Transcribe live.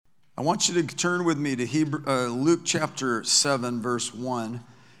I want you to turn with me to Luke chapter 7, verse 1,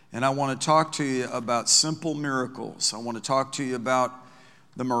 and I want to talk to you about simple miracles. I want to talk to you about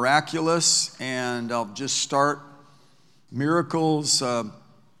the miraculous, and I'll just start. Miracles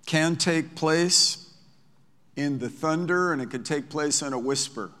can take place in the thunder, and it can take place in a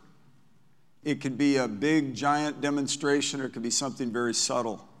whisper. It could be a big, giant demonstration, or it could be something very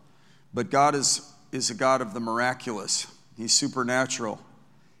subtle. But God is a God of the miraculous. He's supernatural.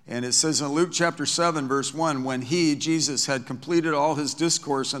 And it says in Luke chapter 7, verse 1, when he, Jesus, had completed all his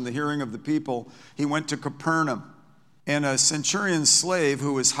discourse in the hearing of the people, he went to Capernaum. And a centurion's slave,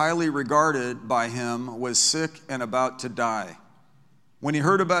 who was highly regarded by him, was sick and about to die. When he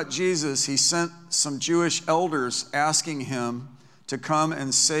heard about Jesus, he sent some Jewish elders asking him to come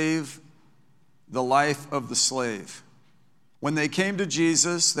and save the life of the slave. When they came to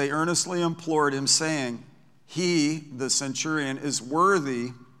Jesus, they earnestly implored him, saying, he, the centurion, is worthy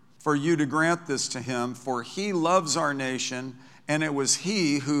for you to grant this to him, for he loves our nation, and it was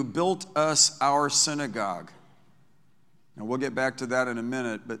he who built us our synagogue. Now, we'll get back to that in a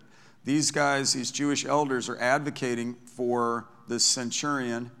minute, but these guys, these Jewish elders, are advocating for this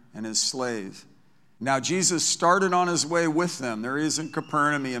centurion and his slave. Now, Jesus started on his way with them. There he is in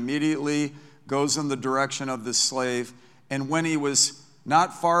Capernaum. He immediately goes in the direction of the slave, and when he was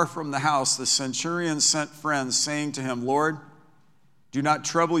not far from the house, the centurion sent friends, saying to him, Lord, do not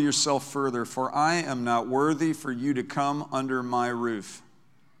trouble yourself further, for I am not worthy for you to come under my roof.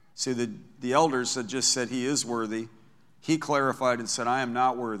 See, the elders had just said he is worthy. He clarified and said, I am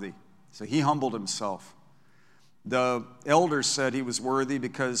not worthy. So he humbled himself. The elders said he was worthy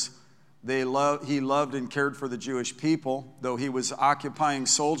because he loved and cared for the Jewish people, though he was occupying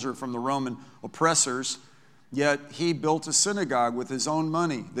soldier from the Roman oppressors, yet he built a synagogue with his own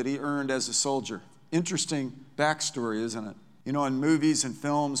money that he earned as a soldier. Interesting backstory, isn't it? You know, in movies and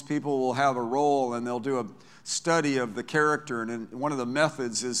films, people will have a role and they'll do a study of the character, and one of the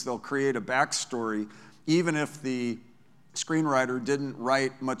methods is they'll create a backstory, even if the screenwriter didn't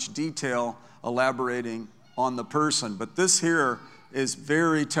write much detail elaborating on the person. But this here is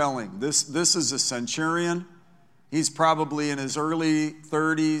very telling. This is a centurion. He's probably in his early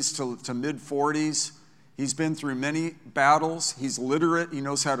 30s to mid 40s. He's been through many battles. He's literate. He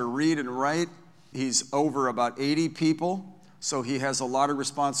knows how to read and write. He's over about 80 people, so he has a lot of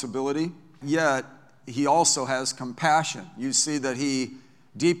responsibility. Yet, he also has compassion. You see that he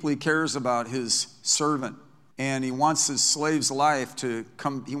deeply cares about his servant, and he wants his slave's life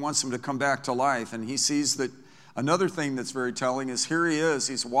he wants him to come back to life. And he sees that another thing that's very telling is here he is.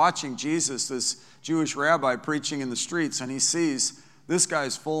 He's watching Jesus, this Jewish rabbi, preaching in the streets, and he sees this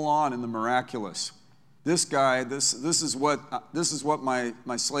guy's full on in the miraculous. This guy, this is what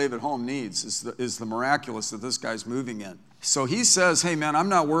my slave at home needs, is the miraculous that this guy's moving in. So he says, hey man, I'm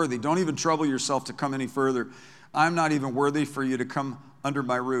not worthy. Don't even trouble yourself to come any further. I'm not even worthy for you to come under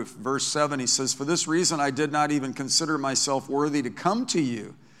my roof. Verse 7, he says, for this reason I did not even consider myself worthy to come to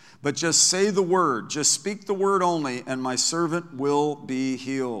you, but just say the word, just speak the word only, and my servant will be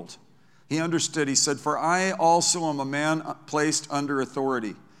healed. He understood. He said, for I also am a man placed under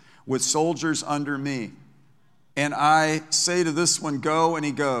authority, with soldiers under me. And I say to this one, go, and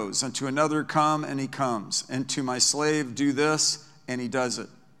he goes, and to another, come, and he comes, and to my slave, do this, and he does it.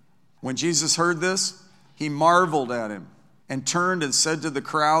 When Jesus heard this, he marveled at him and turned and said to the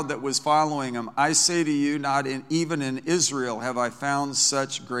crowd that was following him, I say to you, even in Israel have I found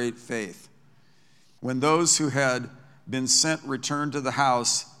such great faith. When those who had been sent returned to the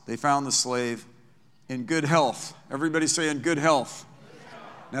house, they found the slave in good health. Everybody say in good health.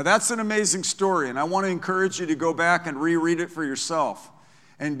 Now that's an amazing story, and I want to encourage you to go back and reread it for yourself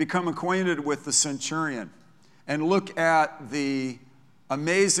and become acquainted with the centurion and look at the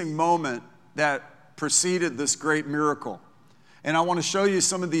amazing moment that preceded this great miracle. And I want to show you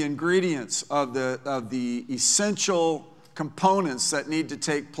some of the ingredients of the essential components that need to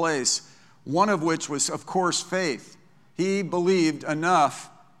take place, one of which was, of course, faith. He believed enough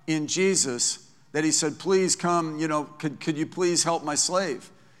in Jesus that he said, please come, could you please help my slave?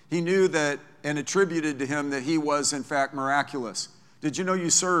 He knew that and attributed to him that he was, in fact, miraculous. Did you know you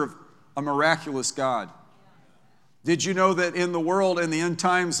serve a miraculous God? Did you know that in the world, in the end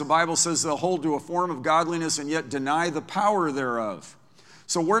times, the Bible says they'll hold to a form of godliness and yet deny the power thereof?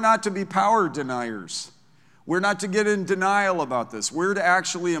 So we're not to be power deniers. We're not to get in denial about this. We're to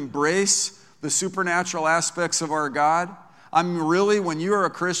actually embrace the supernatural aspects of our God. When you are a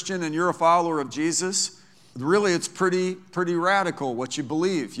Christian and you're a follower of Jesus, really, it's pretty radical what you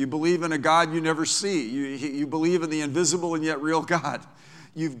believe. You believe in a God you never see. You believe in the invisible and yet real God.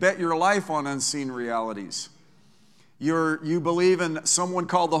 You've bet your life on unseen realities. You believe in someone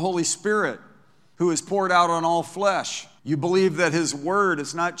called the Holy Spirit who is poured out on all flesh. You believe that his word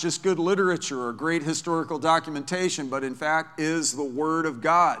is not just good literature or great historical documentation, but in fact is the word of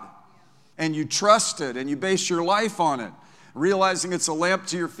God. And you trust it and you base your life on it, realizing it's a lamp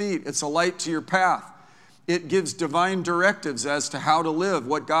to your feet, it's a light to your path. It gives divine directives as to how to live,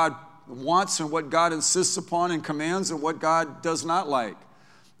 what God wants and what God insists upon and commands and what God does not like.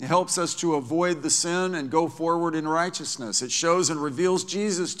 It helps us to avoid the sin and go forward in righteousness. It shows and reveals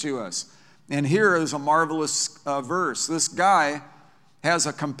Jesus to us. And here is a marvelous verse. This guy has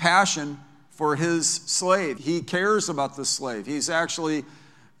a compassion for his slave. He cares about the slave.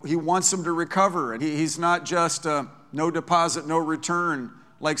 He wants him to recover. And he's not just no deposit, no return,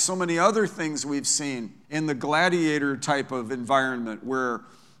 like so many other things we've seen in the gladiator type of environment where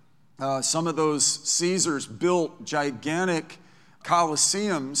some of those Caesars built gigantic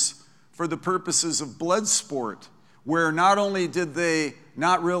coliseums for the purposes of blood sport, where not only did they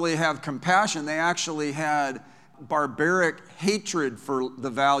not really have compassion, they actually had barbaric hatred for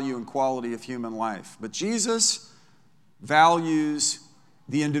the value and quality of human life. But Jesus values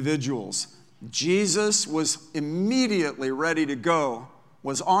the individuals. Jesus was immediately ready to go,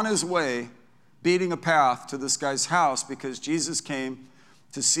 was on his way, beating a path to this guy's house because Jesus came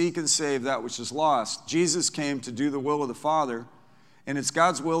to seek and save that which is lost. Jesus came to do the will of the Father, and it's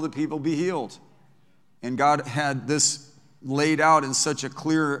God's will that people be healed. And God had this laid out in such a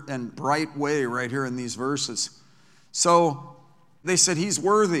clear and bright way right here in these verses. So they said, he's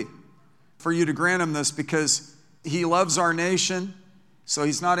worthy for you to grant him this because he loves our nation. So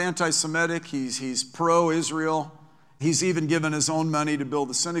he's not anti-Semitic. He's pro-Israel. He's even given his own money to build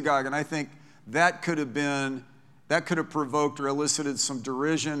the synagogue. And I think that could have provoked or elicited some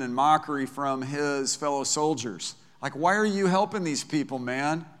derision and mockery from his fellow soldiers. Like, why are you helping these people,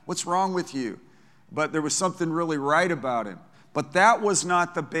 man? What's wrong with you? But there was something really right about him. But that was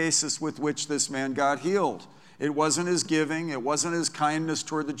not the basis with which this man got healed. It wasn't his giving. It wasn't his kindness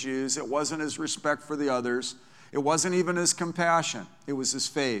toward the Jews. It wasn't his respect for the others. It wasn't even his compassion. It was his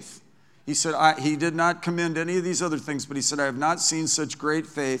faith. He said, he did not commend any of these other things, but he said, I have not seen such great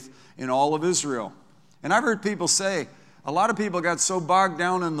faith in all of Israel. And I've heard people say, a lot of people got so bogged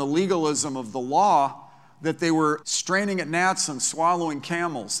down in the legalism of the law that they were straining at gnats and swallowing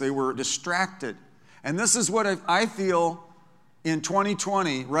camels. They were distracted. And this is what I feel in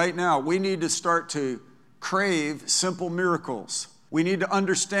 2020 right now. We need to start to crave simple miracles. We need to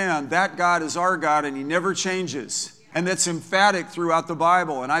understand that God is our God and he never changes. And that's emphatic throughout the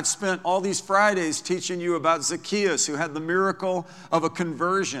Bible. And I've spent all these Fridays teaching you about Zacchaeus, who had the miracle of a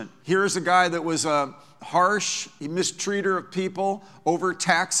conversion. Here's a guy that was a harsh mistreater of people,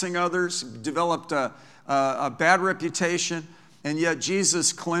 overtaxing others, developed a bad reputation. And yet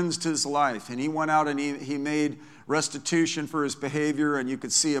Jesus cleansed his life. And he went out and he made restitution for his behavior. And you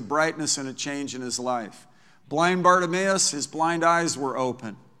could see a brightness and a change in his life. Blind Bartimaeus, his blind eyes were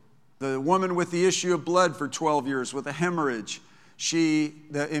open. The woman with the issue of blood for 12 years with a hemorrhage,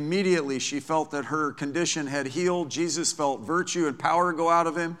 immediately she felt that her condition had healed. Jesus felt virtue and power go out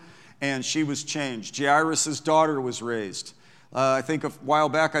of him, and she was changed. Jairus' daughter was raised. I think a while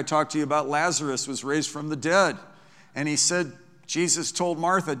back I talked to you about Lazarus was raised from the dead. And he said, Jesus told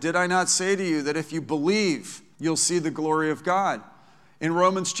Martha, did I not say to you that if you believe, you'll see the glory of God? In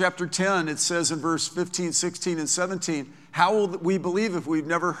Romans chapter 10, it says in verse 15, 16, and 17, how will we believe if we've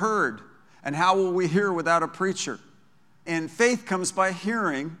never heard? And how will we hear without a preacher? And faith comes by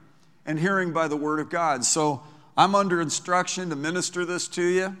hearing, and hearing by the word of God. So I'm under instruction to minister this to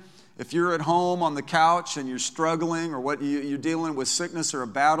you. If you're at home on the couch and you're struggling or you're dealing with sickness or a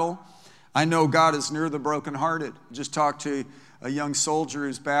battle, I know God is near the brokenhearted. Just talked to a young soldier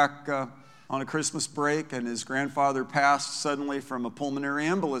who's back on a Christmas break, and his grandfather passed suddenly from a pulmonary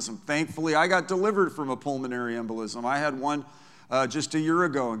embolism. Thankfully, I got delivered from a pulmonary embolism. I had one just a year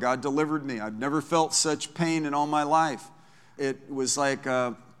ago, and God delivered me. I've never felt such pain in all my life. It was like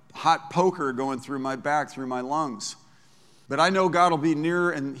a hot poker going through my back, through my lungs. But I know God will be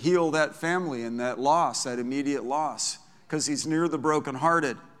near and heal that family and that loss, that immediate loss, because he's near the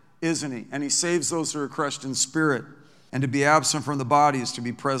brokenhearted, isn't he? And he saves those who are crushed in spirit. And to be absent from the body is to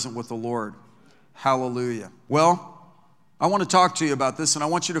be present with the Lord. Hallelujah. Well, I want to talk to you about this, and I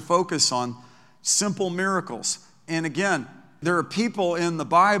want you to focus on simple miracles. And again, there are people in the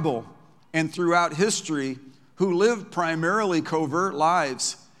Bible and throughout history who lived primarily covert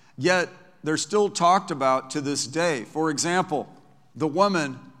lives, yet they're still talked about to this day. For example, the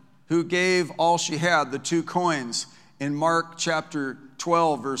woman who gave all she had, the 2 coins, in Mark chapter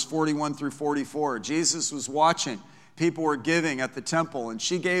 12, verse 41 through 44. Jesus was watching. People were giving at the temple, and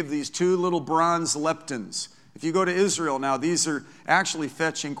she gave these 2 little bronze leptons, If you go to Israel now, these are actually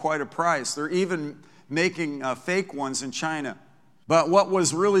fetching quite a price. They're even making fake ones in China. But what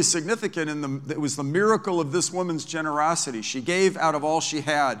was really significant it was the miracle of this woman's generosity. She gave out of all she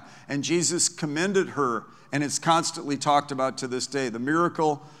had, and Jesus commended her, and it's constantly talked about to this day, the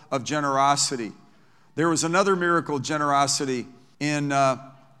miracle of generosity. There was another miracle of generosity in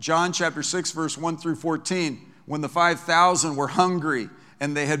John chapter 6, verse 1 through 14, when the 5,000 were hungry,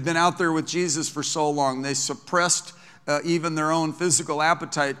 and they had been out there with Jesus for so long. They suppressed even their own physical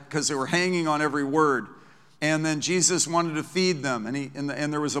appetite because they were hanging on every word. And then Jesus wanted to feed them. And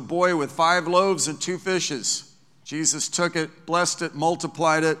there was a boy with 5 loaves and 2 fishes. Jesus took it, blessed it,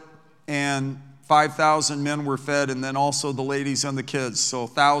 multiplied it, and 5,000 men were fed, and then also the ladies and the kids, so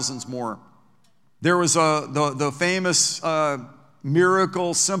thousands more. There was the famous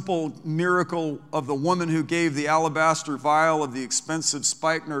simple miracle of the woman who gave the alabaster vial of the expensive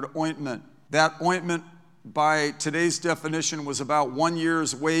spikenard ointment. That ointment, by today's definition, was about 1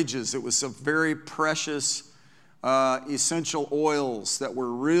 year's wages. It was a very precious essential oils that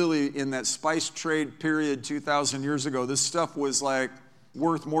were really in that spice trade period 2,000 years ago. This stuff was like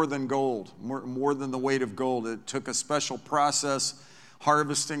worth more than gold, more than the weight of gold. It took a special process,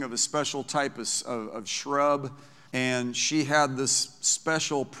 harvesting of a special type of shrub, and she had this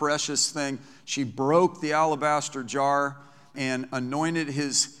special precious thing. She broke the alabaster jar and anointed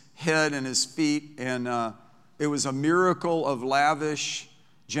his head and his feet, and it was a miracle of lavish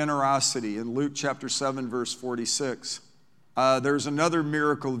generosity in Luke chapter 7, verse 46. There's another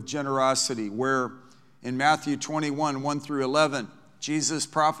miracle of generosity where in Matthew 21, 1 through 11, Jesus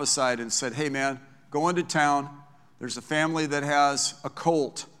prophesied and said, hey man, go into town. There's a family that has a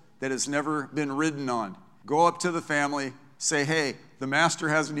colt that has never been ridden on. Go up to the family, say, hey, the master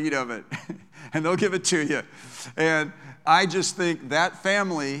has need of it, and they'll give it to you. And I just think that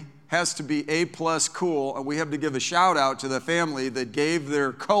family has to be A+ cool, and we have to give a shout out to the family that gave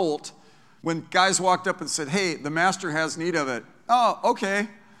their colt when guys walked up and said, hey, the master has need of it. Oh, okay.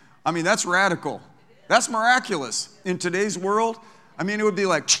 I mean, that's radical. That's miraculous. In today's world, I mean, it would be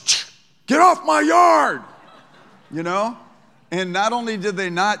like, get off my yard, you know? And not only did they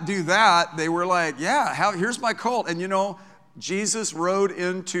not do that, they were like, yeah, here's my colt. And you know, Jesus rode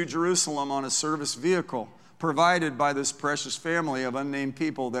into Jerusalem on a service vehicle provided by this precious family of unnamed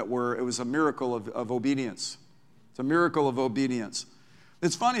people it was a miracle of obedience. It's a miracle of obedience.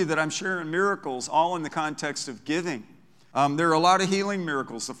 It's funny that I'm sharing miracles all in the context of giving. There are a lot of healing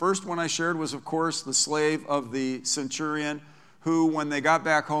miracles. The first one I shared was, of course, the slave of the centurion who, when they got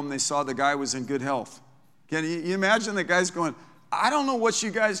back home, they saw the guy was in good health. Can you imagine the guy's going, I don't know what you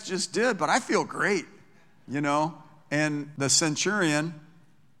guys just did, but I feel great, you know? And the centurion,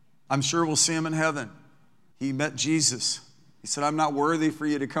 I'm sure we'll see him in heaven. He met Jesus. He said, I'm not worthy for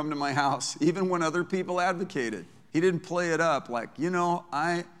you to come to my house, even when other people advocated. He didn't play it up like, you know,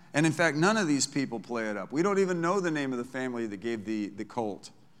 and in fact, none of these people play it up. We don't even know the name of the family that gave the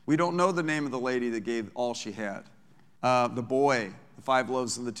colt. We don't know the name of the lady that gave all she had. The boy, the 5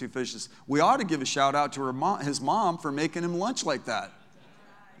 loaves and the 2 fishes. We ought to give a shout out to his mom for making him lunch like that.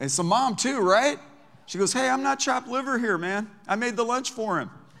 It's a mom too, right? She goes, hey, I'm not chopped liver here, man. I made the lunch for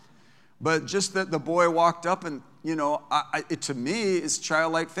him. But just that the boy walked up and, you know, it to me is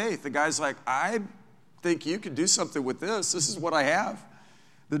childlike faith. The guy's like, I think you could do something with this. This is what I have.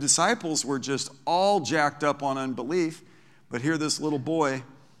 The disciples were just all jacked up on unbelief, but here this little boy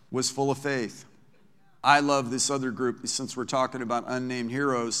was full of faith. I love this other group, since we're talking about unnamed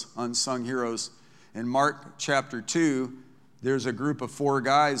heroes, unsung heroes. In Mark chapter 2, there's a group of 4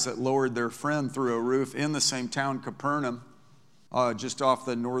 guys that lowered their friend through a roof in the same town, Capernaum, just off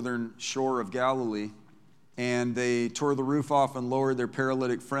the northern shore of Galilee. And they tore the roof off and lowered their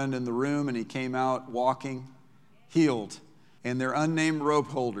paralytic friend in the room, and he came out walking, healed. And they're unnamed rope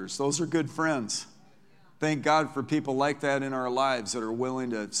holders. Those are good friends. Thank God for people like that in our lives that are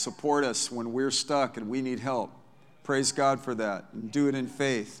willing to support us when we're stuck and we need help. Praise God for that. And do it in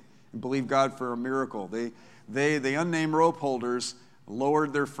faith and believe God for a miracle. The unnamed rope holders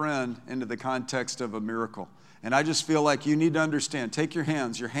lowered their friend into the context of a miracle. And I just feel like you need to understand. Take your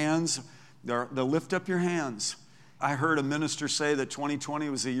hands, they'll lift up your hands. I heard a minister say that 2020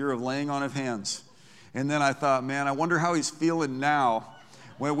 was a year of laying on of hands. And then I thought, man, I wonder how he's feeling now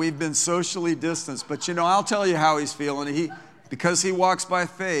when we've been socially distanced. But you know, I'll tell you how he's feeling. Because he walks by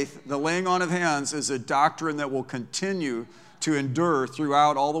faith, the laying on of hands is a doctrine that will continue to endure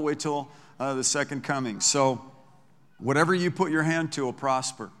throughout all the way till the second coming. So whatever you put your hand to will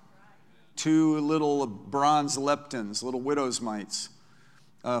prosper. 2 little bronze leptons, little widow's mites,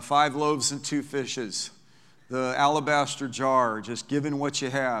 5 loaves and 2 fishes. the alabaster jar, just giving what you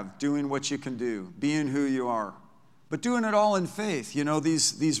have, doing what you can do, being who you are. But doing it all in faith. You know,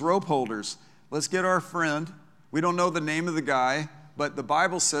 these rope holders. Let's get our friend. We don't know the name of the guy, but the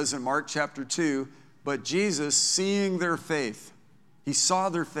Bible says in Mark chapter 2, but Jesus, seeing their faith, he saw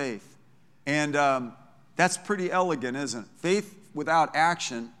their faith. And that's pretty elegant, isn't it? Faith without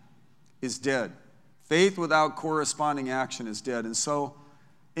action is dead. Faith without corresponding action is dead. And so,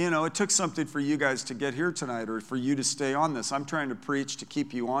 you know, it took something for you guys to get here tonight or for you to stay on this. I'm trying to preach to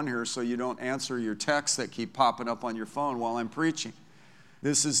keep you on here so you don't answer your texts that keep popping up on your phone while I'm preaching.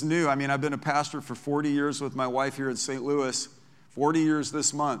 This is new. I mean, I've been a pastor for 40 years with my wife here in St. Louis, 40 years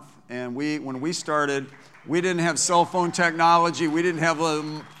this month. And when we started, we didn't have cell phone technology. We didn't have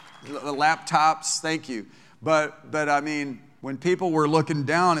laptops. Thank you. But I mean, when people were looking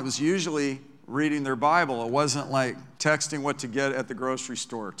down, it was usually reading their Bible. It wasn't like texting what to get at the grocery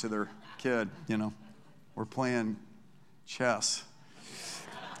store to their kid, you know. We're playing chess.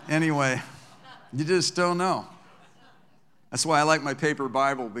 Anyway, you just don't know. That's why I like my paper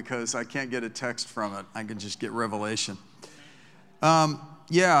Bible, because I can't get a text from it. I can just get revelation. And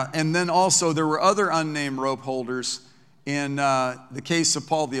then also there were other unnamed rope holders. In the case of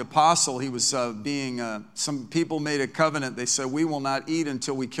Paul the Apostle, he was some people made a covenant. They said, we will not eat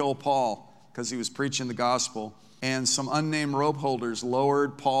until we kill Paul, because he was preaching the gospel. And some unnamed rope holders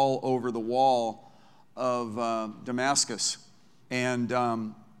lowered Paul over the wall of Damascus.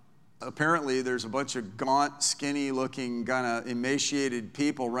 And apparently there's a bunch of gaunt, skinny-looking, kind of emaciated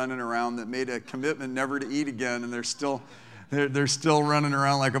people running around that made a commitment never to eat again, and they're still running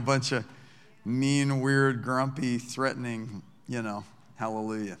around like a bunch of mean, weird, grumpy, threatening, you know,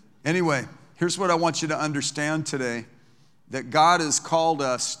 hallelujah. Anyway, here's what I want you to understand today, that God has called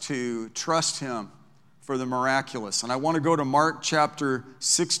us to trust him for the miraculous. And I want to go to Mark chapter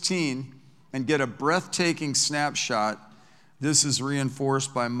 16 and get a breathtaking snapshot. This is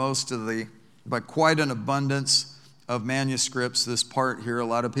reinforced by by quite an abundance of manuscripts, this part here. A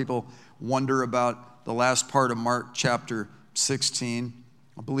lot of people wonder about the last part of Mark chapter 16.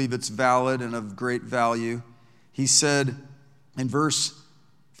 I believe it's valid and of great value. He said in verse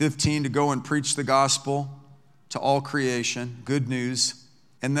 15 to go and preach the gospel to all creation, good news.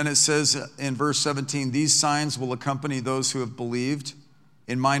 And then it says in verse 17, these signs will accompany those who have believed.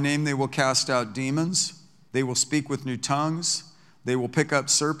 In my name they will cast out demons. They will speak with new tongues. They will pick up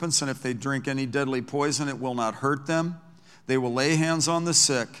serpents, and if they drink any deadly poison, it will not hurt them. They will lay hands on the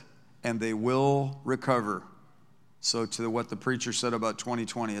sick, and they will recover. So to what the preacher said about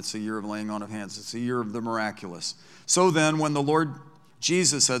 2020, it's a year of laying on of hands. It's a year of the miraculous. So then, when the Lord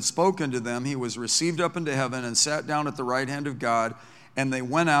Jesus had spoken to them, he was received up into heaven and sat down at the right hand of God, and they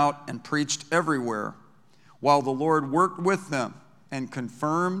went out and preached everywhere, while the Lord worked with them and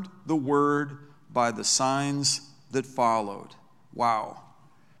confirmed the word by the signs that followed. Wow.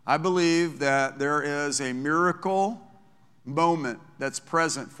 I believe that there is a miracle moment that's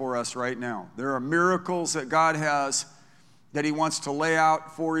present for us right now. There are miracles that God has that he wants to lay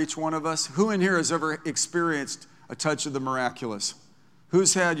out for each one of us. Who in here has ever experienced a touch of the miraculous?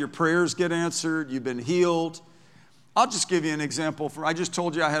 Who's had your prayers get answered? You've been healed? I'll just give you an example. I just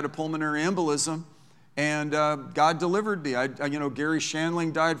told you I had a pulmonary embolism, and God delivered me. Gary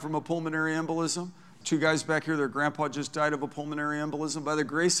Shandling died from a pulmonary embolism. Two guys back here, their grandpa just died of a pulmonary embolism. By the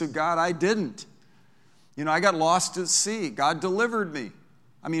grace of God, I didn't. You know, I got lost at sea. God delivered me.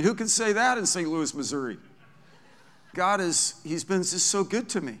 I mean, who can say that in St. Louis, Missouri? He's been just so good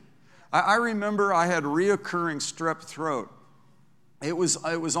to me. I remember I had reoccurring strep throat. It was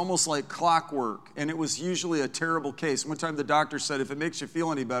almost like clockwork, and it was usually a terrible case. One time the doctor said, if it makes you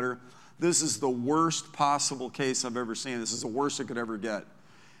feel any better, this is the worst possible case I've ever seen. This is the worst it could ever get.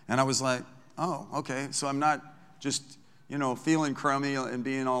 And I was like, oh, okay. So I'm not just, feeling crummy and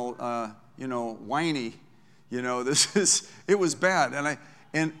being all, whiny. It was bad.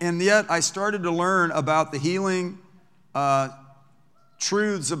 And yet I started to learn about the healing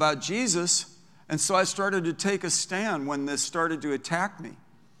truths about Jesus. And so I started to take a stand when this started to attack me.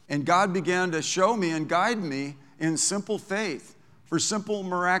 And God began to show me and guide me in simple faith for simple,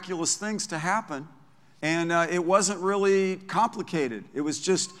 miraculous things to happen. And it wasn't really complicated. It was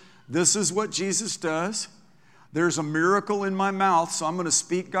just, this is what Jesus does. There's a miracle in my mouth, so I'm going to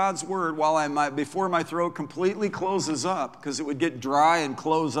speak God's word before my throat completely closes up, because it would get dry and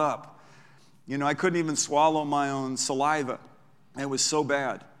close up. I couldn't even swallow my own saliva. It was so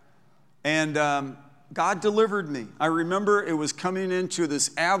bad. And God delivered me. I remember it was coming into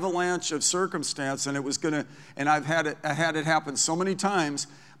this avalanche of circumstance, and I've had it happen so many times.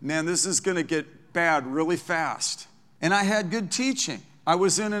 Man, this is going to get bad really fast. And I had good teaching. I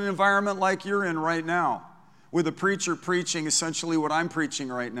was in an environment like you're in right now, with a preacher preaching essentially what I'm preaching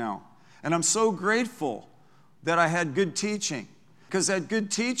right now. And I'm so grateful that I had good teaching, because that good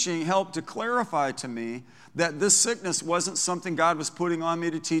teaching helped to clarify to me that this sickness wasn't something God was putting on me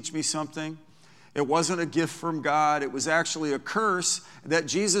to teach me something. It wasn't a gift from God. It was actually a curse, that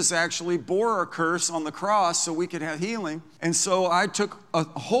Jesus actually bore a curse on the cross so we could have healing. And so I took a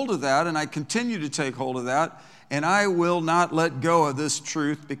hold of that, and I continue to take hold of that. And I will not let go of this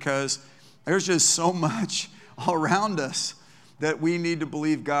truth, because there's just so much all around us that we need to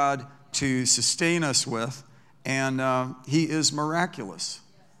believe God to sustain us with. And He is miraculous.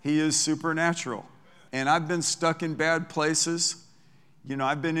 He is supernatural. And I've been stuck in bad places. You know,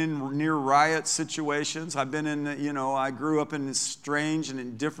 I've been in near riot situations. I've been in, I grew up in strange and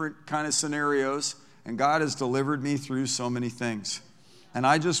in different kind of scenarios. And God has delivered me through so many things. And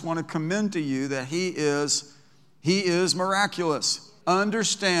I just want to commend to you that He is miraculous.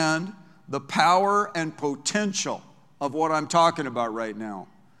 Understand the power and potential of what I'm talking about right now.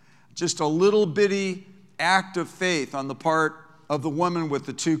 Just a little bitty act of faith on the part of the woman with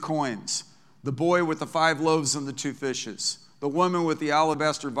the 2 coins, the boy with the 5 loaves and the 2 fishes, the woman with the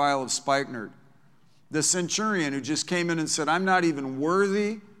alabaster vial of spikenard, the centurion who just came in and said, I'm not even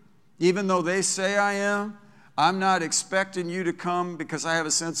worthy, even though they say I am. I'm not expecting you to come because I have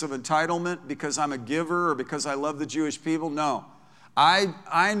a sense of entitlement, because I'm a giver, or because I love the Jewish people. No.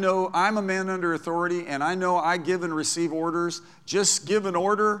 I know I'm a man under authority, and I know I give and receive orders. Just give an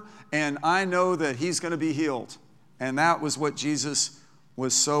order, and I know that he's going to be healed. And that was what Jesus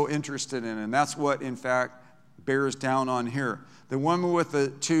was so interested in, and that's what, in fact, bears down on here. The woman with the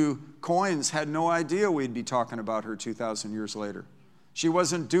 2 coins had no idea we'd be talking about her 2,000 years later. She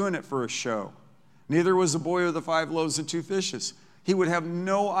wasn't doing it for a show. Neither was the boy with the 5 loaves and 2 fishes. He would have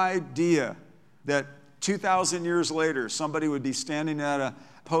no idea that 2,000 years later, somebody would be standing at a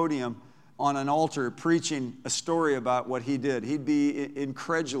podium on an altar preaching a story about what he did. He'd be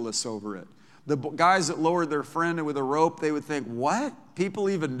incredulous over it. The guys that lowered their friend with a rope, they would think, what? People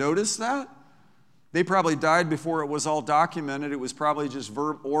even notice that? They probably died before it was all documented. It was probably just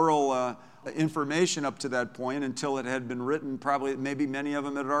oral information up to that point until it had been written. Probably, maybe many of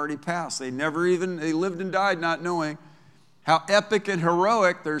them had already passed. They lived and died not knowing how epic and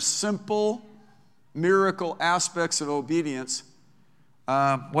heroic their simple miracle aspects of obedience,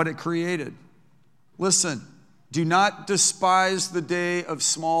 what it created. Listen, do not despise the day of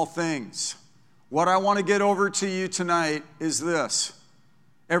small things. What I want to get over to you tonight is this.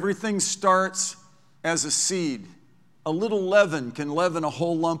 Everything starts as a seed. A little leaven can leaven a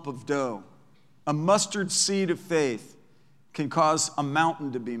whole lump of dough. A mustard seed of faith can cause a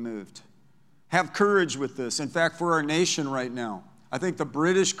mountain to be moved. Have courage with this. In fact, for our nation right now, I think the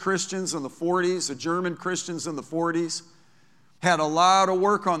British Christians in the 40s, the German Christians in the 40s, had a lot of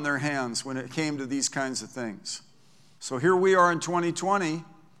work on their hands when it came to these kinds of things. So here we are in 2020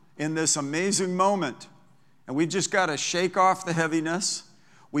 in this amazing moment, and we've just got to shake off the heaviness.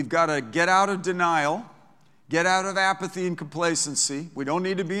 We've got to get out of denial, get out of apathy and complacency. We don't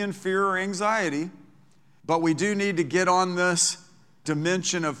need to be in fear or anxiety, but we do need to get on this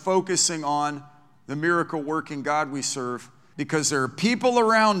dimension of focusing on the miracle-working God we serve, because there are people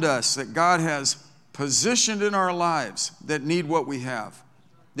around us that God has positioned in our lives that need what we have.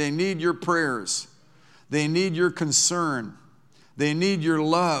 They need your prayers. They need your concern. They need your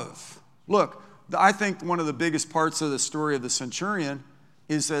love. Look, I think one of the biggest parts of the story of the centurion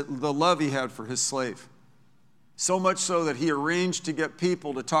is that the love he had for his slave. So much so that he arranged to get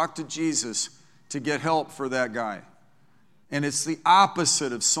people to talk to Jesus to get help for that guy. And it's the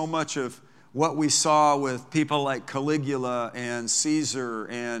opposite of so much of what we saw with people like Caligula and Caesar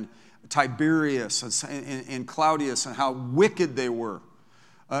and Tiberius and Claudius, and how wicked they were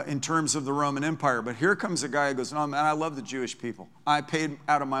in terms of the Roman Empire. But here comes a guy who goes, no, man, I love the Jewish people. I paid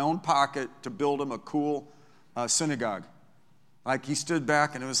out of my own pocket to build them a cool synagogue. Like, he stood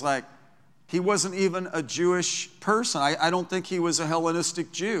back, and it was like, he wasn't even a Jewish person. I don't think he was a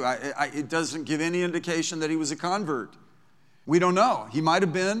Hellenistic Jew. It doesn't give any indication that he was a convert. We don't know. He might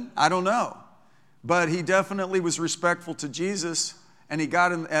have been. I don't know. But he definitely was respectful to Jesus, and he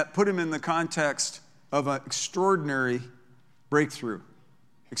put him in the context of an extraordinary breakthrough,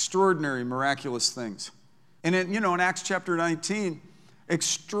 extraordinary miraculous things. And in Acts chapter 19,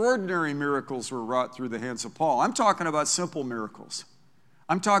 extraordinary miracles were wrought through the hands of Paul. I'm talking about simple miracles.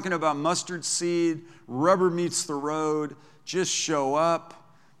 I'm talking about mustard seed, rubber meets the road, just show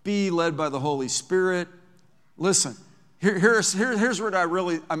up, be led by the Holy Spirit. Listen, here's what I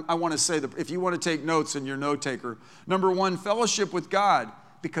want to say. If you want to take notes and you're a note taker, number one, fellowship with God,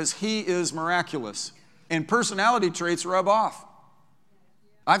 because He is miraculous. And personality traits rub off.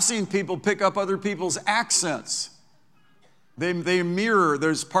 I've seen people pick up other people's accents. They mirror.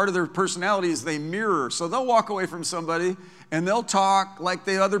 There's part of their personality is they mirror. So they'll walk away from somebody and they'll talk like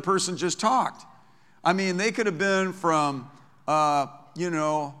the other person just talked. I mean, they could have been from, they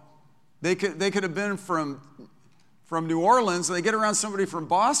could have been from New Orleans, and they get around somebody from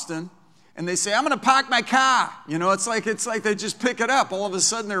Boston, and they say, I'm going to park my car. It's like they just pick it up. All of a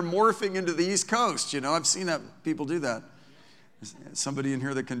sudden, they're morphing into the East Coast. I've seen people do that. There's somebody in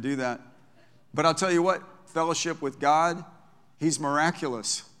here that can do that. But I'll tell you what, fellowship with God, He's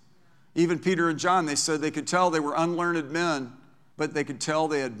miraculous. Even Peter and John, they said they could tell they were unlearned men, but they could tell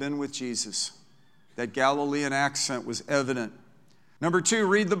they had been with Jesus. That Galilean accent was evident. Number 2,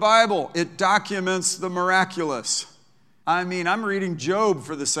 read the Bible. It documents the miraculous. I mean, I'm reading Job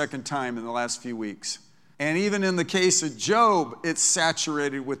for the second time in the last few weeks. And even in the case of Job, it's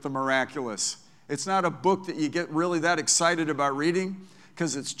saturated with the miraculous. It's not a book that you get really that excited about reading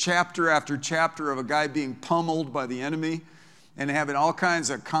because it's chapter after chapter of a guy being pummeled by the enemy and having all kinds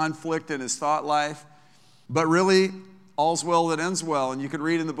of conflict in his thought life. But really, all's well that ends well. And you can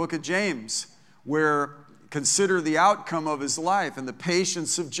read in the book of James where consider the outcome of his life and the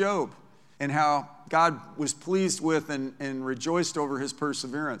patience of Job and how God was pleased with and rejoiced over his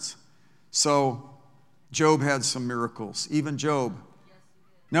perseverance. So Job had some miracles, even Job.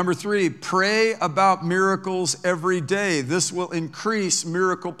 Number 3, pray about miracles every day. This will increase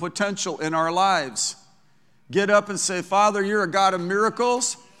miracle potential in our lives. Get up and say, Father, you're a God of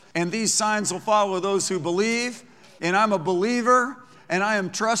miracles, and these signs will follow those who believe, and I'm a believer. And I am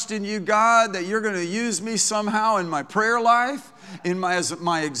trusting you, God, that you're going to use me somehow in my prayer life, as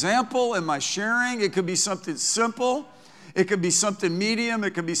my example, in my sharing. It could be something simple. It could be something medium.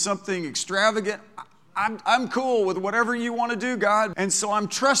 It could be something extravagant. I'm cool with whatever you want to do, God. And so I'm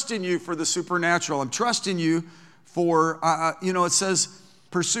trusting you for the supernatural. I'm trusting you for, it says,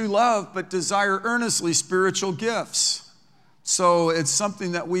 pursue love, but desire earnestly spiritual gifts. So it's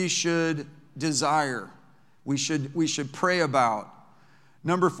something that we should desire. We should pray about.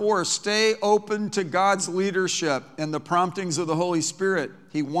 Number 4, stay open to God's leadership and the promptings of the Holy Spirit.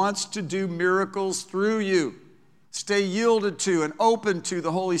 He wants to do miracles through you. Stay yielded to and open to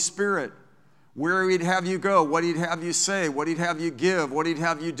the Holy Spirit. Where He'd have you go, what He'd have you say, what He'd have you give, what He'd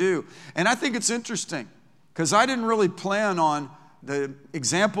have you do. And I think it's interesting because I didn't really plan on the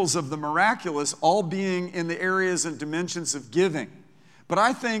examples of the miraculous all being in the areas and dimensions of giving. But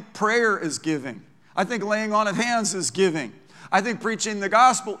I think prayer is giving. I think laying on of hands is giving. I think preaching the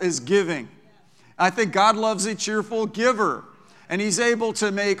gospel is giving. I think God loves a cheerful giver. And He's able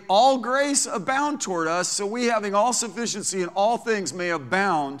to make all grace abound toward us, so we, having all sufficiency in all things, may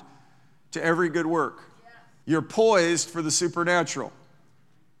abound to every good work. You're poised for the supernatural.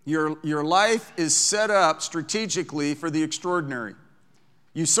 Your life is set up strategically for the extraordinary.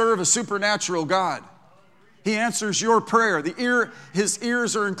 You serve a supernatural God. He answers your prayer. His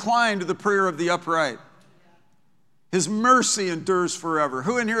ears are inclined to the prayer of the upright. His mercy endures forever.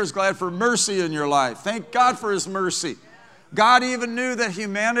 Who in here is glad for mercy in your life? Thank God for His mercy. God even knew that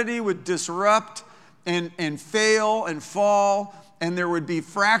humanity would disrupt and fail and fall, and there would be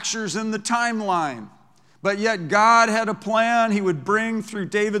fractures in the timeline. But yet God had a plan. He would bring through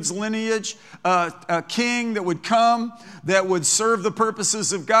David's lineage a king that would come, that would serve the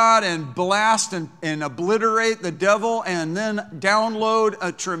purposes of God and blast and obliterate the devil, and then download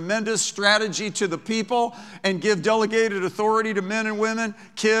a tremendous strategy to the people and give delegated authority to men and women,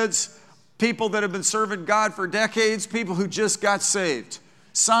 kids, people that have been serving God for decades, people who just got saved.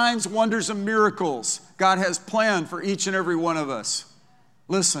 Signs, wonders, and miracles God has planned for each and every one of us.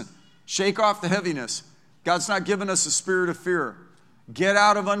 Listen, shake off the heaviness. God's not given us a spirit of fear. Get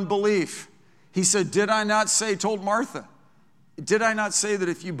out of unbelief. He said, told Martha, did I not say that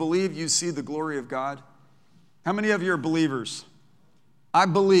if you believe, you see the glory of God? How many of you are believers? I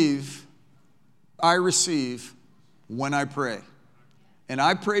believe, I receive when I pray. And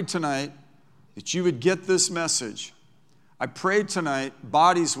I prayed tonight that you would get this message. I prayed tonight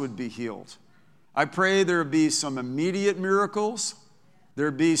bodies would be healed. I pray there would be some immediate miracles. There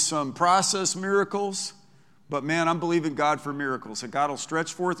would be some process miracles. But man, I'm believing God for miracles. That God will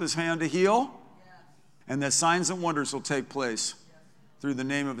stretch forth His hand to heal. And that signs and wonders will take place through the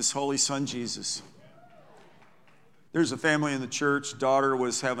name of His holy Son, Jesus. There's a family in the church. Daughter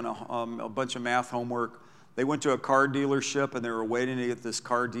was having a bunch of math homework. They went to a car dealership and they were waiting to get this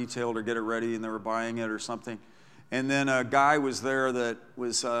car detailed or get it ready, and they were buying it or something. And then a guy was there that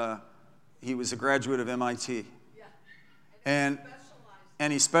was, he was a graduate of MIT. And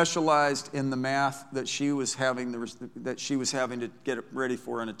he specialized in the math that she was having to get ready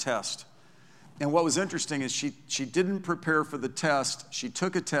for in a test. And what was interesting is she didn't prepare for the test. She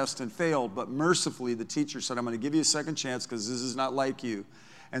took a test and failed, but mercifully the teacher said, I'm going to give you a second chance because this is not like you.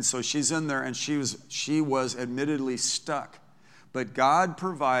 And so she's in there, and she was admittedly stuck. But God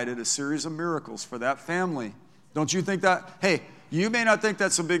provided a series of miracles for that family. Don't you think that? Hey, you may not think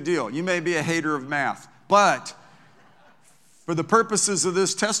that's a big deal. You may be a hater of math. But for the purposes of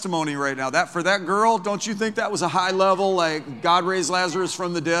this testimony right now, that for that girl, don't you think that was a high level, like God raised Lazarus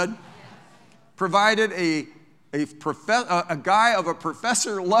from the dead? Provided a guy of a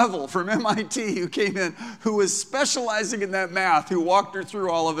professor level from MIT who came in, who was specializing in that math, who walked her through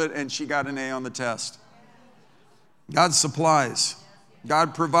all of it, and she got an A on the test. God supplies.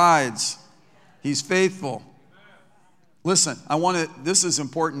 God provides. He's faithful. Listen, this is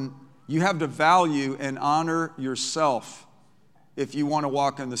important. You have to value and honor yourself if you want to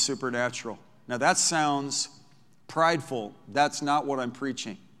walk in the supernatural. Now that sounds prideful. That's not what I'm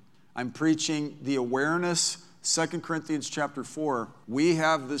preaching. I'm preaching the awareness. 2 Corinthians chapter 4, we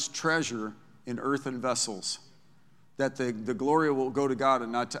have this treasure in earthen vessels, that the glory will go to God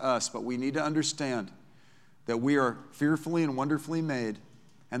and not to us. But we need to understand that we are fearfully and wonderfully made,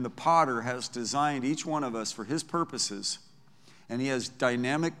 and the potter has designed each one of us for his purposes, and he has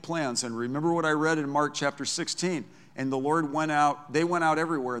dynamic plans. And remember what I read in Mark chapter 16, and the Lord they went out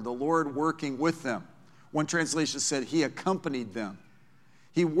everywhere, the Lord working with them. One translation said he accompanied them.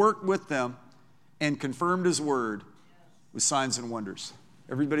 He worked with them and confirmed his word with signs and wonders.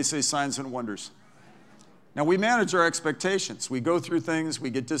 Everybody say signs and wonders. Now, we manage our expectations. We go through things, we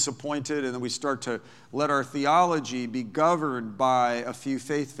get disappointed, and then we start to let our theology be governed by a few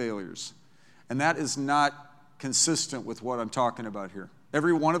faith failures. And that is not consistent with what I'm talking about here.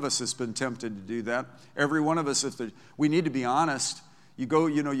 Every one of us has been tempted to do that. Every one of us, we need to be honest. You go,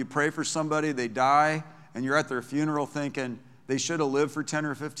 you pray for somebody, they die, and you're at their funeral thinking they should have lived for 10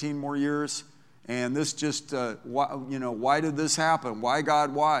 or 15 more years. And this just, why did this happen? Why,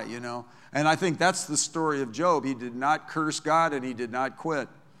 God, why, And I think that's the story of Job. He did not curse God, and he did not quit.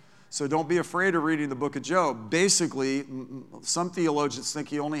 So don't be afraid of reading the book of Job. Basically, some theologians think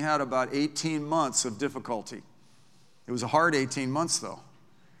he only had about 18 months of difficulty. It was a hard 18 months, though.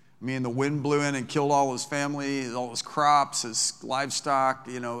 I mean, the wind blew in and killed all his family, all his crops, his livestock,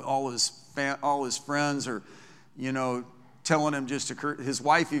 all his friends are, telling him just to curse. His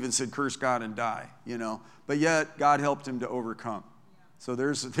wife even said, curse God and die, But yet, God helped him to overcome. So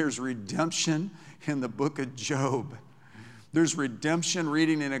there's redemption in the book of Job. There's redemption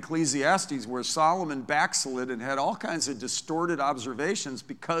reading in Ecclesiastes, where Solomon backslid and had all kinds of distorted observations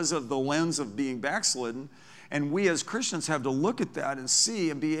because of the lens of being backslidden. And we as Christians have to look at that and see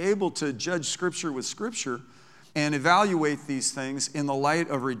and be able to judge Scripture with Scripture and evaluate these things in the light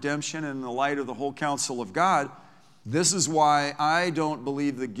of redemption and in the light of the whole counsel of God. This is why I don't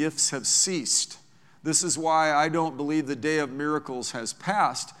believe the gifts have ceased. This is why I don't believe the day of miracles has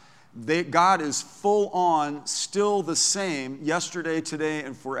passed. God is full on, still the same, yesterday, today,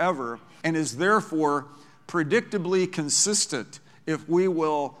 and forever, and is therefore predictably consistent. If we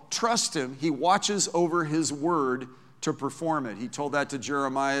will trust him, he watches over his word to perform it. He told that to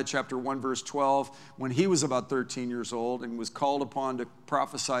Jeremiah chapter 1, verse 12, when he was about 13 years old and was called upon to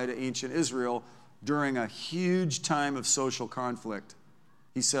prophesy to ancient Israel during a huge time of social conflict.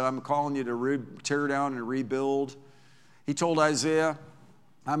 He said, I'm calling you to tear down and rebuild. He told Isaiah,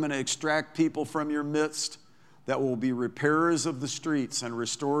 I'm going to extract people from your midst that will be repairers of the streets and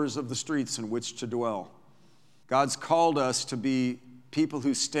restorers of the streets in which to dwell. God's called us to be people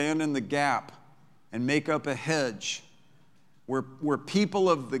who stand in the gap and make up a hedge. We're people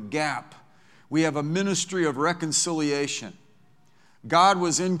of the gap. We have a ministry of reconciliation. God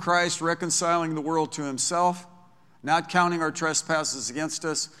was in Christ reconciling the world to himself, not counting our trespasses against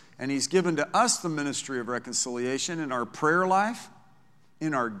us, and he's given to us the ministry of reconciliation in our prayer life,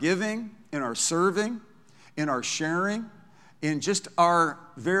 in our giving, in our serving, in our sharing, in just our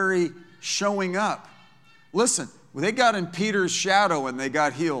very showing up. Listen, they got in Peter's shadow and they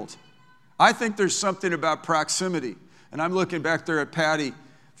got healed. I think there's something about proximity. And I'm looking back there at Patty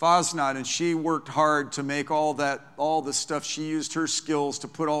Fosnot, and she worked hard to make all the stuff. She used her skills to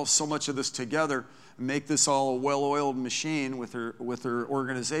put so much of this together and make this all a well-oiled machine with her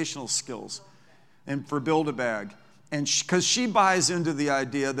organizational skills. And for Build-A-Bag. And because she buys into the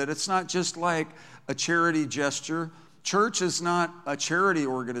idea that it's not just like a charity gesture. Church is not a charity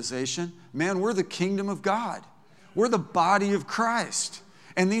organization. Man, we're the kingdom of God. We're the body of Christ.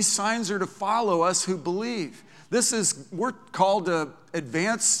 And these signs are to follow us who believe. We're called to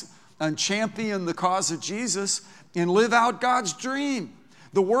advance and champion the cause of Jesus and live out God's dream.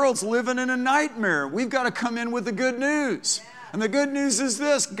 The world's living in a nightmare. We've got to come in with the good news. And the good news is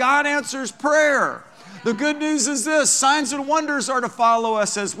this: God answers prayer. The good news is this: signs and wonders are to follow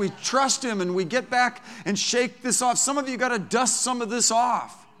us as we trust Him and we get back and shake this off. Some of you got to dust some of this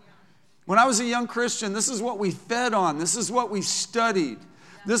off. When I was a young Christian, this is what we fed on. This is what we studied.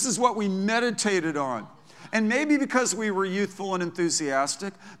 This is what we meditated on. And maybe because we were youthful and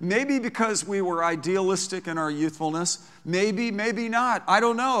enthusiastic, maybe because we were idealistic in our youthfulness, maybe not. I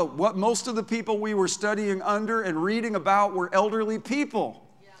don't know. What most of the people we were studying under and reading about were elderly people.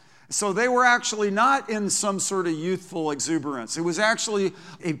 So they were actually not in some sort of youthful exuberance. It was actually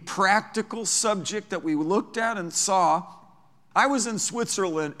a practical subject that we looked at and saw. I was in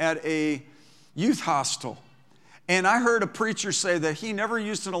Switzerland at a youth hostel, and I heard a preacher say that he never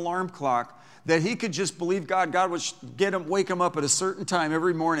used an alarm clock, that he could just believe God would wake him up at a certain time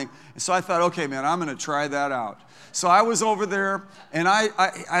every morning. And so I thought, okay, man, I'm going to try that out. So I was over there, and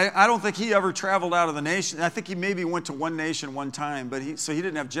I don't think he ever traveled out of the nation. I think he maybe went to one nation one time, but he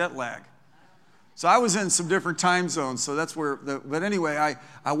didn't have jet lag. So I was in some different time zones, so that's where, but anyway,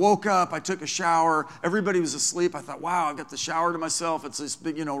 I woke up, I took a shower, everybody was asleep. I thought, wow, I've got the shower to myself. It's this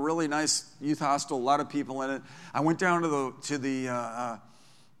big, really nice youth hostel, a lot of people in it. I went down to the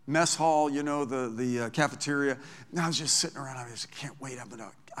mess hall, the cafeteria, and I was just sitting around. I just can't wait.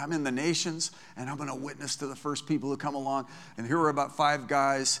 I'm in the nations, and I'm going to witness to the first people who come along. And here were about 5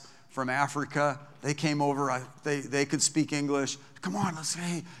 guys from Africa. They came over. They could speak English. Come on,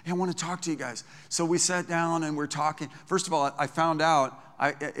 hey, I want to talk to you guys. So we sat down and we're talking. First of all, I found out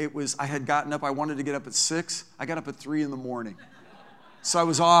I had gotten up. I wanted to get up at 6. I got up at 3 in the morning. So I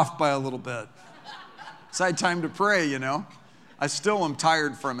was off by a little bit. So I had time to pray, I still am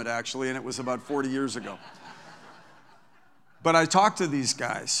tired from it, actually, and it was about 40 years ago. But I talked to these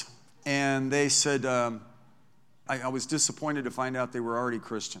guys, and they said, I was disappointed to find out they were already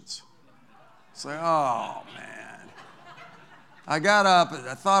Christians. It's like, oh, man. I got up, and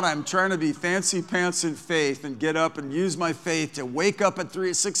I thought I'm trying to be fancy pants in faith and get up and use my faith to wake up at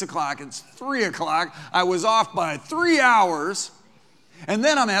 6 o'clock. It's 3 o'clock. I was off by 3 hours. And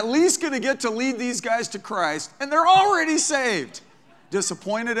then I'm at least going to get to lead these guys to Christ, and they're already saved.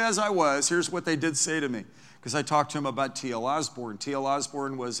 Disappointed as I was, here's what they did say to me, because I talked to him about T.L. Osborne. T.L.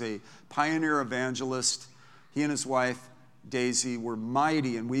 Osborne was a pioneer evangelist. He and his wife, Daisy, were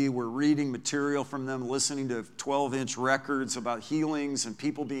mighty, and we were reading material from them, listening to 12-inch records about healings and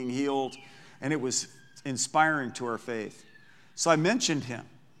people being healed, and it was inspiring to our faith. So I mentioned him.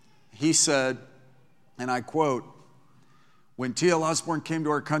 He said, and I quote, "When T.L. Osborne came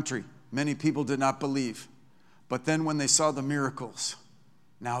to our country, many people did not believe. But then when they saw the miracles,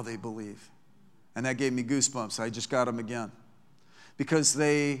 now they believe." And that gave me goosebumps. I just got them again. Because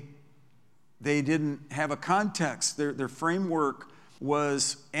they didn't have a context. Their framework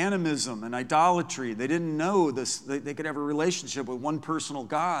was animism and idolatry. They didn't know this. They could have a relationship with one personal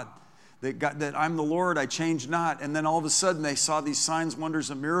God. That I'm the Lord, I change not. And then all of a sudden they saw these signs, wonders,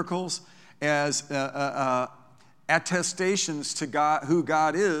 and miracles as attestations to God, who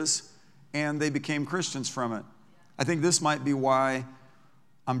God is, and they became Christians from it. I think this might be why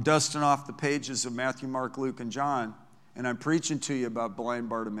I'm dusting off the pages of Matthew, Mark, Luke, and John, and I'm preaching to you about blind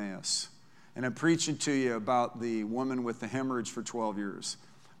Bartimaeus, and I'm preaching to you about the woman with the hemorrhage for 12 years,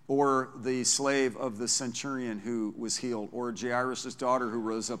 or the slave of the centurion who was healed, or Jairus' daughter who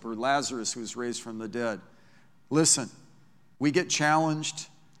rose up, or Lazarus who was raised from the dead. Listen, we get challenged.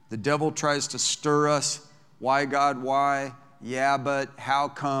 The devil tries to stir us. Why, God, why? Yeah, but how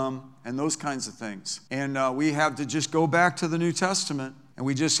come? And those kinds of things. And we have to just go back to the New Testament, and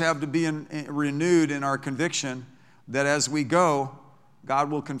we just have to be renewed in our conviction that as we go, God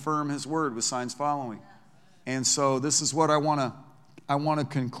will confirm His word with signs following. And so this is what I want to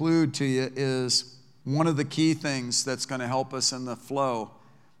conclude to you is one of the key things that's going to help us in the flow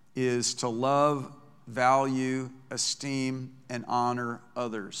is to love, value, esteem, and honor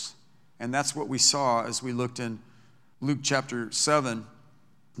others. And that's what we saw as we looked in Luke chapter 7.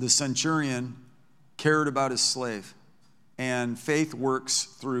 The centurion cared about his slave, and faith works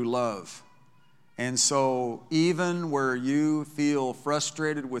through love. And so even where you feel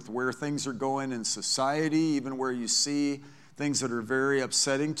frustrated with where things are going in society, even where you see things that are very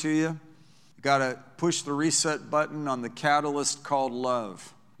upsetting to you, you got to push the reset button on the catalyst called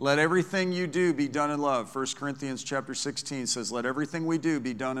love. Let everything you do be done in love. 1 Corinthians chapter 16 says, let everything we do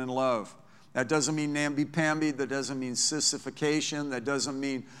be done in love. That doesn't mean namby-pamby. That doesn't mean sissification. That doesn't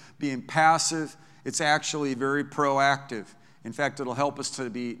mean being passive. It's actually very proactive. In fact, it'll help us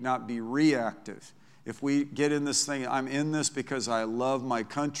to not be reactive. if we get in this thing, I'm in this because I love my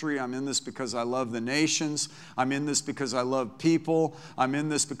country. I'm in this because I love the nations. I'm in this because I love people. I'm in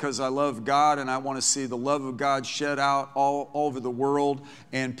this because I love God, and I want to see the love of God shed out all over the world,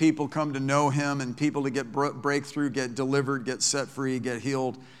 and people come to know Him, and people to get breakthrough, get delivered, get set free, get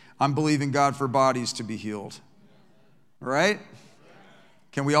healed. I'm believing God for bodies to be healed. All right?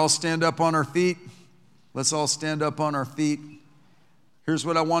 Can we all stand up on our feet? Let's all stand up on our feet. Here's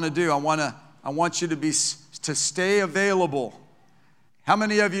what I want to do. I want you to stay available. How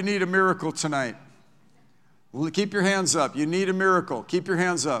many of you need a miracle tonight? Keep your hands up. You need a miracle. Keep your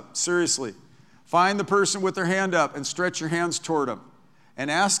hands up. Seriously. Find the person with their hand up and stretch your hands toward them. And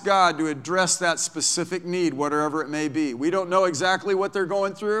ask God to address that specific need, whatever it may be. We don't know exactly what they're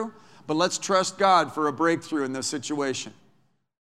going through, but let's trust God for a breakthrough in this situation.